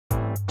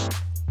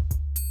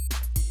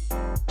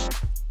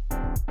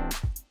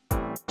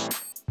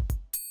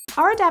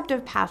Our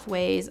adaptive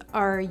pathways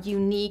are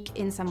unique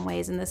in some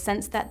ways in the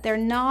sense that they're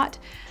not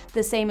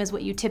the same as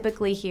what you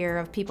typically hear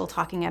of people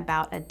talking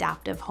about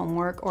adaptive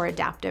homework or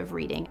adaptive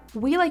reading.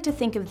 We like to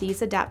think of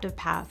these adaptive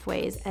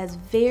pathways as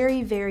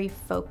very, very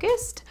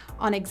focused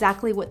on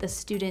exactly what the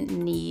student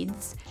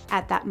needs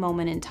at that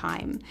moment in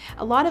time.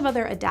 A lot of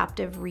other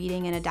adaptive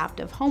reading and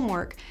adaptive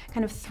homework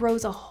kind of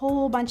throws a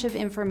whole bunch of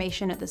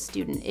information at the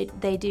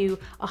student. They do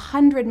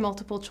 100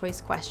 multiple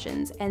choice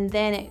questions, and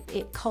then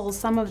it culls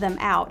some of them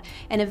out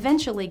and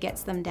eventually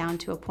gets them down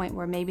to a point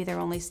where maybe they're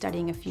only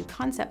studying a few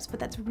concepts, but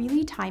that's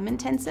really time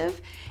intensive.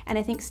 And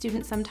I think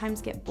students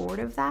sometimes get bored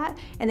of that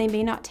and they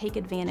may not take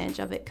advantage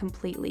of it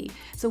completely.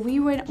 So we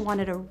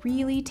wanted a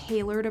really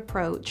tailored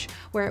approach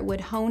where it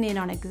would hone in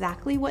on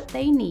exactly what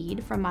they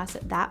need from us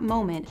at that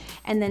moment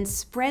and then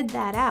spread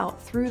that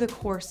out through the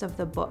course of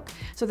the book.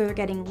 So they're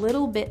getting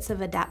little bits of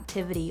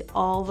adaptivity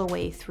all the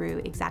way through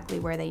exactly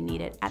where they need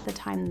it at the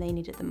time they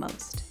need it the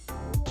most.